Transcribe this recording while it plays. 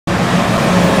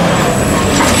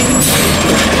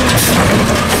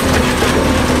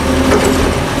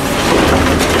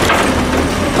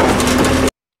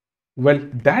Well,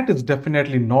 that is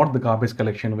definitely not the garbage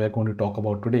collection we are going to talk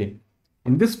about today.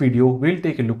 In this video, we'll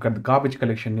take a look at the garbage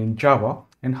collection in Java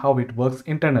and how it works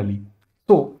internally.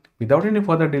 So, without any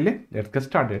further delay, let's get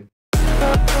started.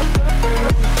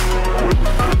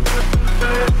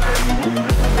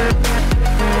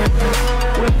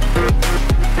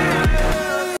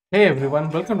 Hey everyone,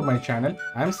 welcome to my channel.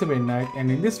 I'm Sivan Naik, and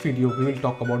in this video, we will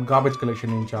talk about garbage collection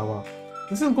in Java.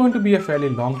 This is going to be a fairly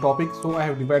long topic, so I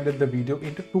have divided the video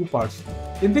into two parts.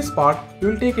 In this part, we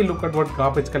will take a look at what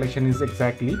garbage collection is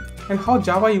exactly and how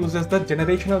Java uses the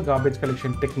generational garbage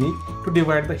collection technique to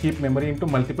divide the heap memory into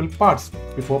multiple parts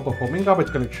before performing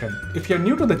garbage collection. If you are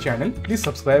new to the channel, please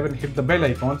subscribe and hit the bell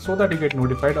icon so that you get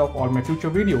notified of all my future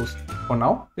videos. For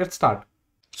now, let's start.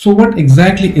 So what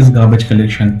exactly is garbage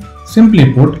collection?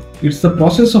 Simply put, it's the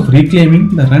process of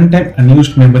reclaiming the runtime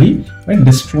unused memory by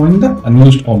destroying the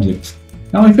unused objects.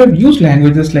 Now, if you have used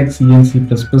languages like C and C++,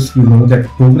 you know that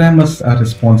programmers are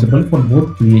responsible for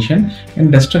both creation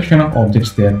and destruction of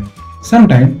objects there.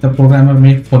 Sometimes the programmer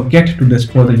may forget to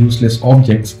destroy the useless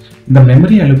objects, and the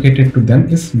memory allocated to them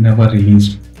is never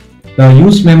released. The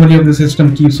used memory of the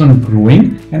system keeps on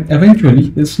growing, and eventually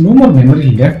there is no more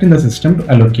memory left in the system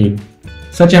to allocate.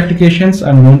 Such applications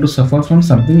are known to suffer from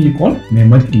something you call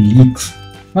memory leaks.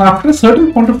 Now, after a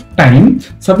certain point of time,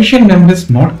 sufficient memory is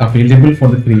not available for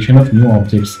the creation of new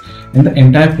objects, and the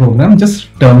entire program just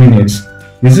terminates.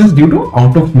 This is due to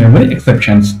out-of-memory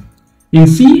exceptions. In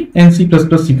C and C++,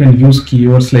 you can use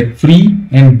keywords like free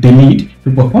and delete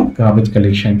to perform garbage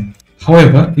collection.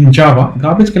 However, in Java,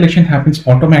 garbage collection happens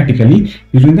automatically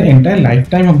during the entire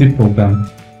lifetime of the program.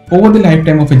 Over the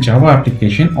lifetime of a Java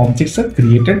application, objects are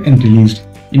created and released.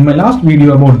 In my last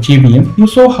video about JVM, you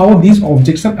saw how these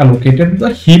objects are allocated to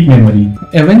the heap memory.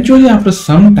 Eventually, after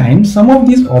some time, some of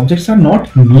these objects are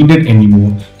not needed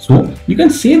anymore. So, you can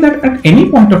say that at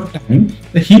any point of time,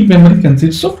 the heap memory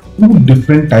consists of two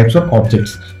different types of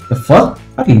objects. The first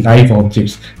are live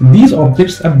objects. These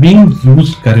objects are being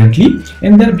used currently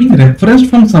and they are being referenced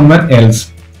from somewhere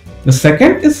else. The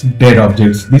second is dead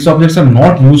objects. These objects are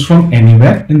not used from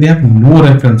anywhere and they have no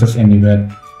references anywhere.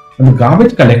 The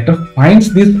garbage collector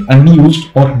finds these unused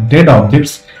or dead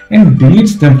objects and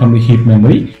deletes them from the heap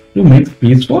memory to make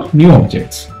space for new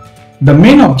objects. The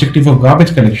main objective of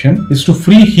garbage collection is to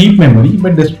free heap memory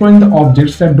by destroying the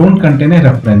objects that don't contain a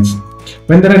reference.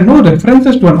 When there are no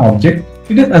references to an object,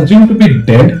 it is assumed to be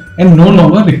dead and no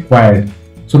longer required.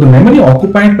 So the memory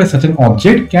occupied by such an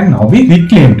object can now be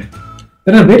reclaimed.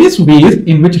 There are various ways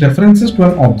in which references to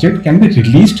an object can be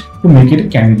released to make it a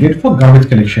candidate for garbage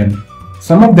collection.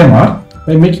 Some of them are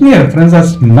by making a reference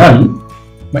as null,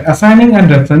 by assigning a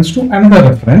reference to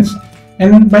another reference,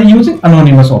 and by using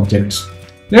anonymous objects.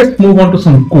 Let's move on to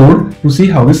some code to see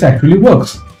how this actually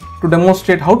works. To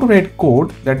demonstrate how to write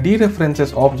code that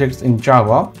dereferences objects in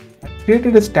Java, I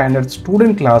created a standard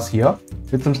student class here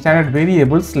with some standard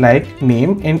variables like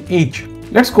name and age.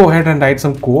 Let's go ahead and write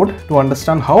some code to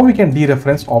understand how we can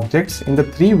dereference objects in the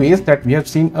three ways that we have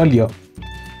seen earlier.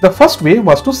 The first way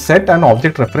was to set an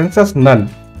object reference as null.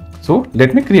 So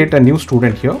let me create a new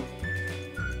student here.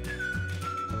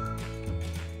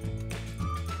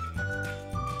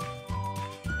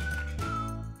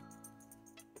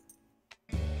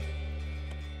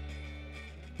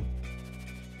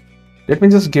 Let me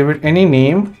just give it any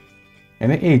name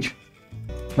and an age.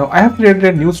 Now I have created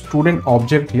a new student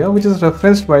object here which is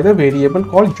referenced by the variable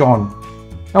called John.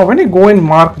 Now when I go and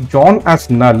mark John as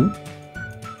null,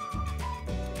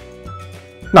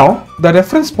 now the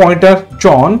reference pointer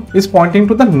John is pointing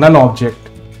to the null object.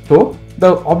 So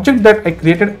the object that I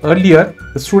created earlier,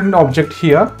 the student object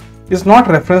here, is not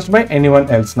referenced by anyone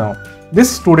else now.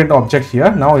 This student object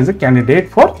here now is a candidate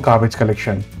for garbage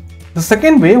collection. The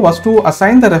second way was to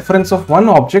assign the reference of one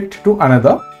object to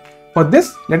another. For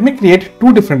this, let me create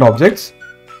two different objects.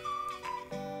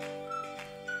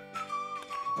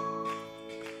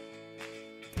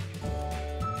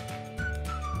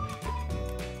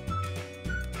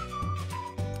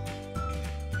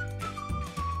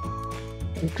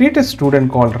 Create a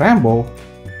student called Rambo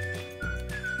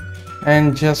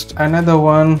and just another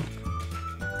one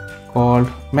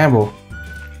called Mambo.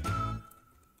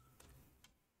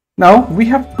 Now we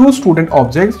have two student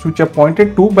objects which are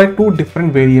pointed to by two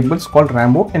different variables called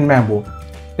Rambo and Mambo.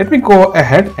 Let me go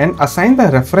ahead and assign the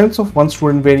reference of one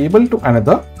student variable to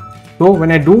another. So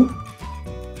when I do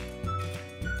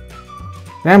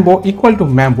Rambo equal to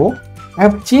Mambo, I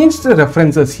have changed the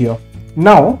references here.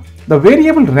 Now the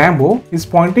variable Rambo is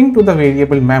pointing to the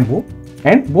variable Mambo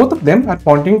and both of them are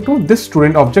pointing to this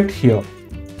student object here.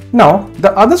 Now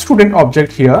the other student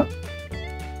object here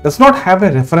does not have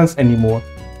a reference anymore.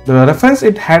 The reference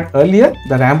it had earlier,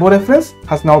 the Rambo reference,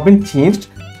 has now been changed.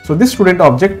 So this student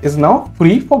object is now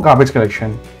free for garbage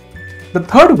collection. The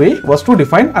third way was to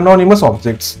define anonymous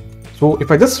objects. So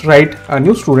if I just write a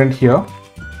new student here,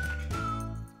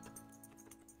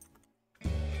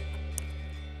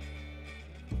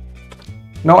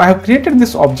 now I have created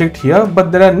this object here,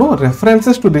 but there are no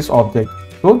references to this object.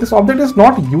 So this object is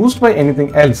not used by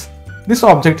anything else. This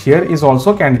object here is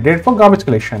also a candidate for garbage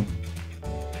collection.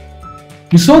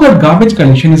 We saw that garbage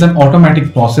collection is an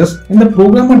automatic process and the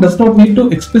programmer does not need to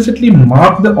explicitly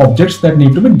mark the objects that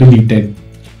need to be deleted.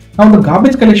 Now the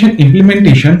garbage collection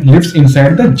implementation lives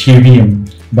inside the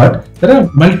JVM, but there are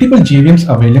multiple JVMs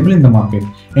available in the market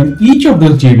and each of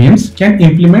those JVMs can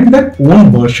implement their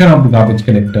own version of the garbage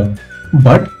collector.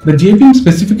 But the JVM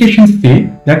specifications say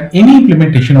that any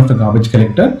implementation of the garbage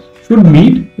collector should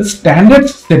meet the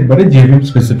standards set by the JVM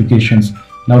specifications.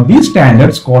 Now these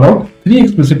standards call out 3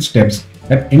 explicit steps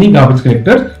that any garbage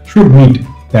collector should meet.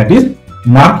 That is,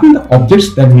 marking the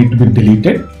objects that need to be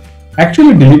deleted,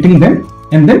 actually deleting them,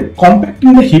 and then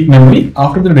compacting the heap memory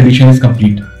after the deletion is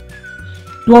complete.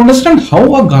 To understand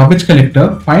how a garbage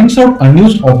collector finds out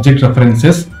unused object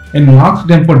references and marks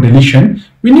them for deletion,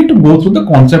 we need to go through the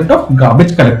concept of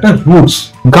garbage collector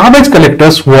routes. Garbage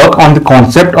collectors work on the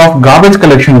concept of garbage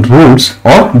collection routes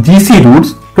or GC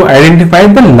routes to identify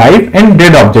the live and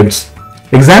dead objects.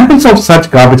 Examples of such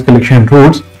garbage collection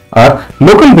routes are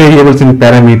local variables in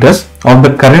parameters of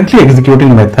the currently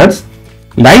executing methods,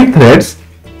 live threads,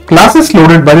 classes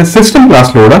loaded by the system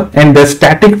class loader and their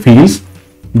static fields,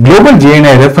 global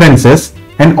JNI references,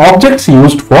 and objects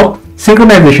used for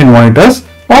synchronization monitors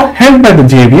or held by the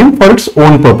JVM for its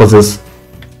own purposes.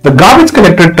 The garbage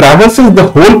collector traverses the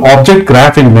whole object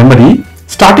graph in memory,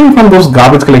 starting from those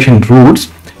garbage collection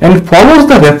routes, and follows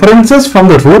the references from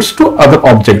the routes to other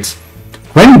objects.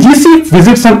 When GC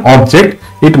visits an object,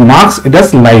 it marks it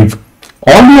as live.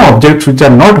 All the objects which are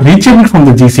not reachable from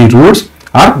the GC routes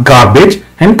are garbage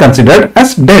and considered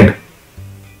as dead.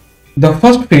 The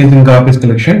first phase in garbage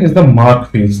collection is the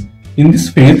mark phase. In this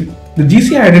phase, the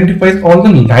GC identifies all the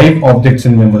live objects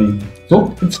in memory.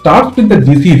 So it starts with the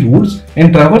GC routes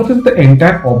and traverses the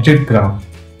entire object graph.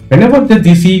 Whenever the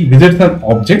GC visits an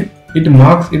object, it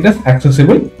marks it as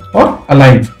accessible or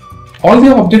alive. All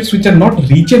the objects which are not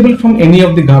reachable from any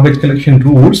of the garbage collection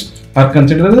routes are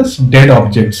considered as dead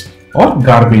objects or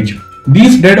garbage.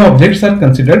 These dead objects are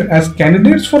considered as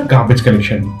candidates for garbage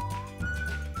collection.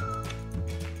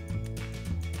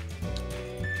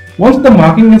 Once the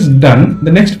marking is done,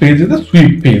 the next phase is the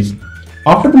sweep phase.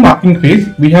 After the marking phase,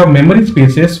 we have memory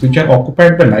spaces which are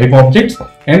occupied by live objects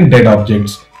and dead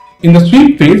objects. In the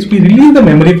sweep phase, we release the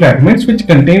memory fragments which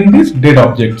contain these dead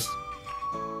objects.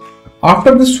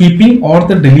 After the sweeping or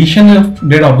the deletion of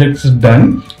dead objects is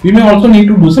done, we may also need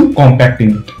to do some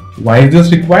compacting. Why is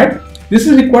this required? This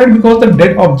is required because the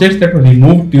dead objects that were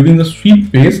removed during the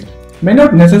sweep phase may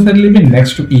not necessarily be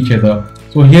next to each other.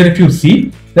 So here if you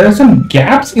see, there are some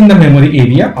gaps in the memory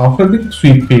area after the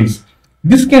sweep phase.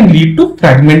 This can lead to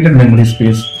fragmented memory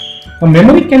space. The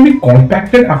memory can be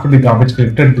compacted after the garbage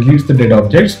collector deletes the dead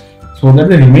objects so that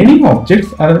the remaining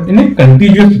objects are in a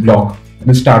contiguous block at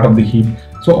the start of the heap.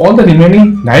 So all the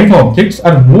remaining live objects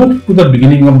are moved to the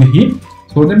beginning of the heap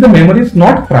so that the memory is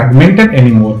not fragmented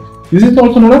anymore. This is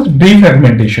also known as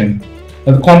defragmentation.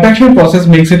 The compaction process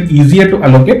makes it easier to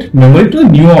allocate memory to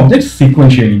new objects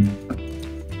sequentially.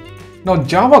 Now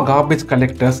Java garbage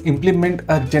collectors implement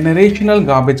a generational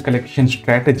garbage collection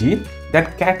strategy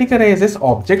that categorizes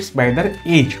objects by their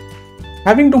age.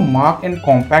 Having to mark and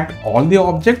compact all the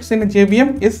objects in a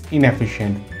JVM is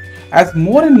inefficient. As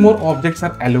more and more objects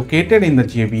are allocated in the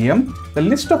JVM, the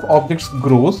list of objects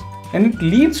grows and it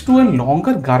leads to a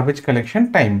longer garbage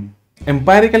collection time.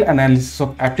 Empirical analysis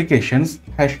of applications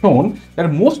has shown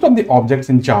that most of the objects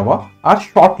in Java are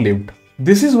short-lived.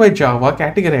 This is why Java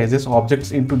categorizes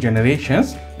objects into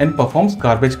generations and performs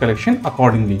garbage collection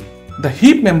accordingly. The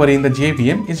heap memory in the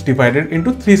JVM is divided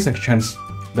into 3 sections: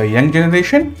 the young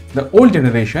generation, the old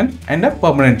generation, and a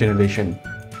permanent generation.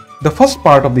 The first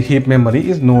part of the heap memory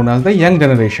is known as the young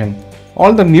generation.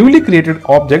 All the newly created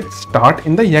objects start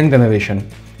in the young generation.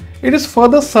 It is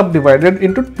further subdivided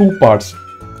into 2 parts.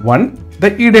 1.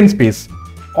 The Eden space.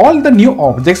 All the new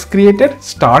objects created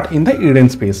start in the Eden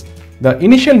space. The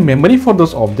initial memory for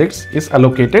those objects is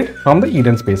allocated from the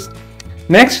Eden space.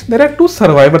 Next, there are 2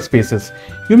 survivor spaces.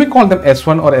 You may call them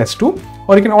S1 or S2,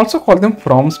 or you can also call them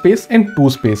from space and to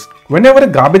space. Whenever a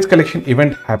garbage collection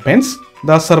event happens,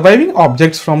 the surviving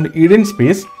objects from the Eden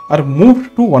space are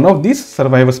moved to one of these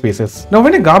survivor spaces. Now,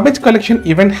 when a garbage collection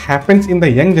event happens in the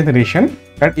young generation,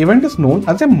 that event is known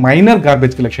as a minor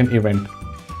garbage collection event.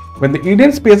 When the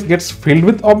Eden space gets filled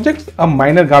with objects, a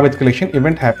minor garbage collection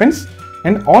event happens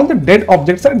and all the dead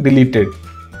objects are deleted.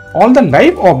 All the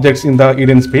live objects in the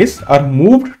Eden space are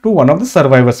moved to one of the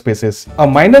survivor spaces. A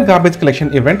minor garbage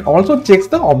collection event also checks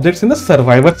the objects in the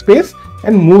survivor space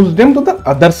and moves them to the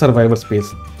other survivor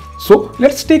space. So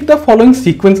let's take the following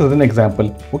sequence as an example.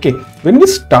 Okay, when we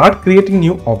start creating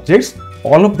new objects,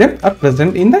 all of them are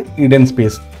present in the Eden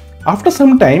space. After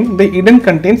some time, the Eden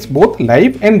contains both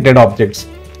live and dead objects.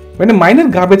 When a minor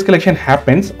garbage collection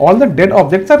happens, all the dead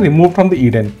objects are removed from the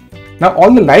Eden. Now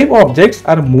all the live objects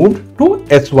are moved to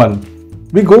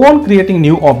S1. We go on creating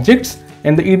new objects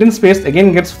and the Eden space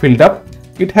again gets filled up.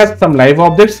 It has some live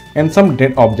objects and some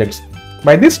dead objects.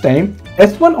 By this time,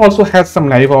 S1 also has some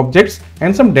live objects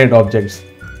and some dead objects.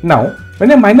 Now,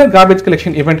 when a minor garbage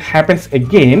collection event happens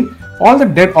again, all the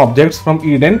dead objects from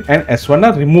Eden and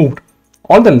S1 are removed.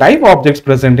 All the live objects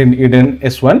present in Eden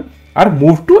S1 are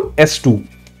moved to S2.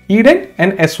 Eden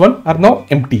and S1 are now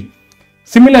empty.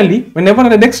 Similarly, whenever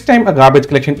the next time a garbage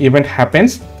collection event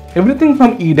happens, everything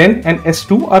from Eden and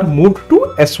S2 are moved to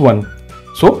S1.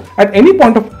 So, at any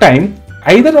point of time,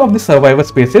 either of the survivor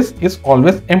spaces is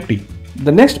always empty.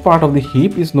 The next part of the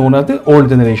heap is known as the old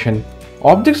generation.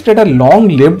 Objects that are long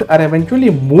lived are eventually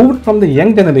moved from the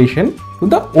young generation to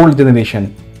the old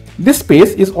generation. This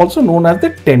space is also known as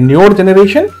the tenured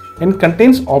generation and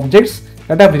contains objects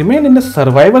that have remained in the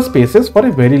survivor spaces for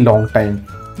a very long time.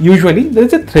 Usually, there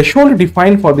is a threshold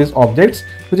defined for these objects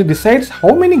which decides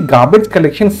how many garbage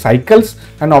collection cycles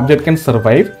an object can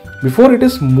survive before it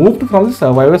is moved from the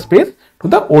survivor space to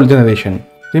the old generation.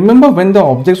 Remember, when the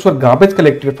objects were garbage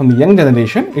collected from the young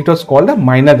generation, it was called a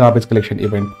minor garbage collection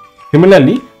event.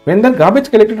 Similarly, when the garbage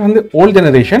collected from the old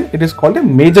generation, it is called a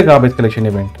major garbage collection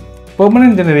event.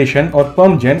 Permanent generation or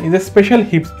permgen is a special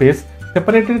heap space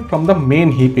separated from the main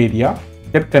heap area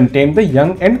that contains the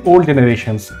young and old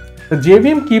generations. The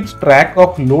JVM keeps track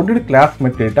of loaded class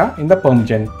metadata in the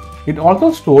permgen. It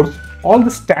also stores all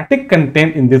the static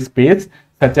content in this space,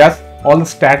 such as all the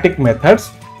static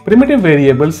methods, primitive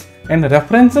variables, and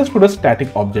references to the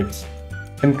static objects.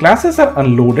 When classes are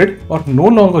unloaded or no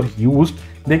longer used,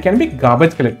 they can be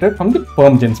garbage collected from the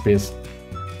permgen space.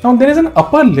 Now there is an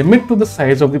upper limit to the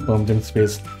size of the permgen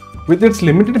space. With its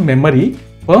limited memory,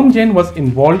 permgen was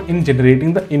involved in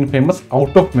generating the infamous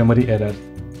out-of-memory error.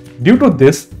 Due to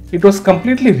this, it was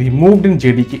completely removed in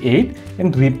JDK 8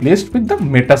 and replaced with the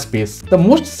metaspace. The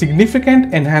most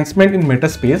significant enhancement in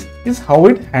metaspace is how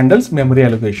it handles memory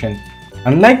allocation.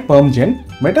 Unlike permgen,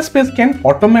 metaspace can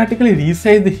automatically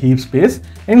resize the heap space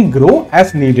and grow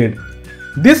as needed.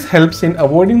 This helps in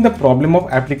avoiding the problem of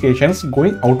applications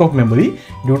going out of memory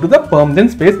due to the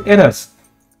permgen space errors.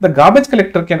 The garbage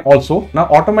collector can also now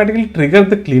automatically trigger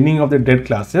the cleaning of the dead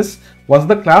classes once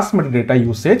the class metadata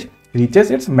usage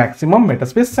reaches its maximum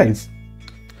metaspace size.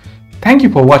 Thank you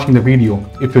for watching the video.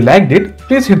 If you liked it,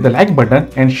 please hit the like button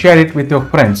and share it with your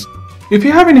friends. If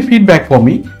you have any feedback for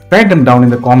me, write them down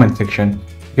in the comment section.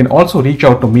 You can also reach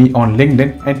out to me on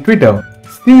LinkedIn and Twitter.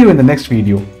 See you in the next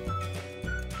video.